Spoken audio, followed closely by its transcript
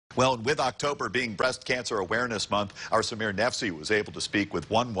Well, and with October being Breast Cancer Awareness Month, our Samir Nefsi was able to speak with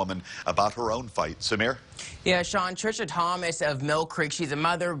one woman about her own fight. Samir? Yeah, Sean, Trisha Thomas of Mill Creek, she's a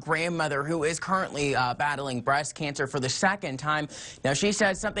mother, grandmother who is currently battling breast cancer for the second time. Now, she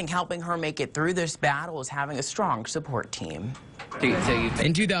says something helping her make it through this battle is having a strong support team.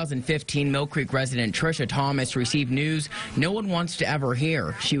 In 2015, Mill Creek resident Trisha Thomas received news no one wants to ever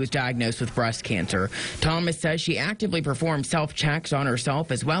hear. She was diagnosed with breast cancer. Thomas says she actively performed self-checks on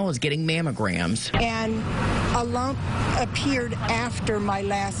herself as well as getting mammograms. And a lump appeared after my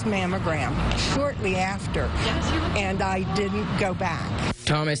last mammogram, shortly after, and I didn't go back.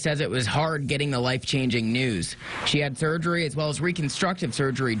 Thomas says it was hard getting the life-changing news. She had surgery as well as reconstructive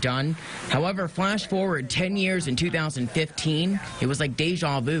surgery done. However, flash forward 10 years in 2015, it was like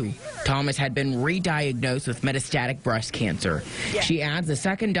deja vu. Thomas had been re-diagnosed with metastatic breast cancer. She adds the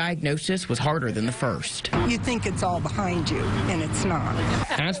second diagnosis was harder than the first. You think it's all behind you, and it's not.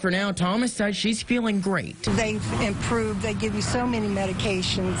 As for now, Thomas says she's feeling great. They've improved. They give you so many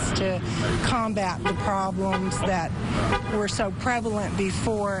medications to combat the problems that were so prevalent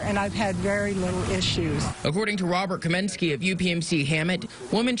before, and I've had very little issues. According to Robert Kamensky of UPMC Hammett,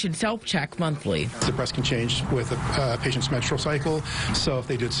 women should self-check monthly. The breast can change with a patient's menstrual cycle, so if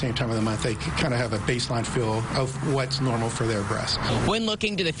they do it at the same time of the month, they kind of have a baseline feel of what's normal for their breast. When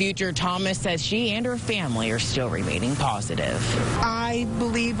looking to the future, Thomas says she and her family are still remaining positive. I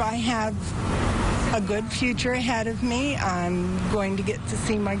believe I have a good future ahead of me. I'm going to get to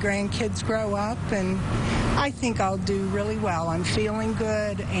see my grandkids grow up, and I think I'll do really well. I'm feeling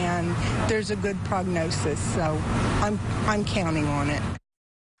good, and there's a good prognosis, so I'm counting on it.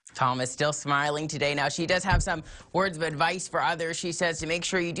 Thomas still smiling today. Now, she does have some words of advice for others. She says to make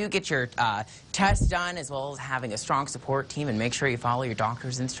sure you do get your test done, as well as having a strong support team, and make sure you follow your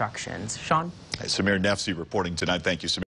doctor's instructions. Sean? Samir Nefsi reporting tonight. Thank you, Samir.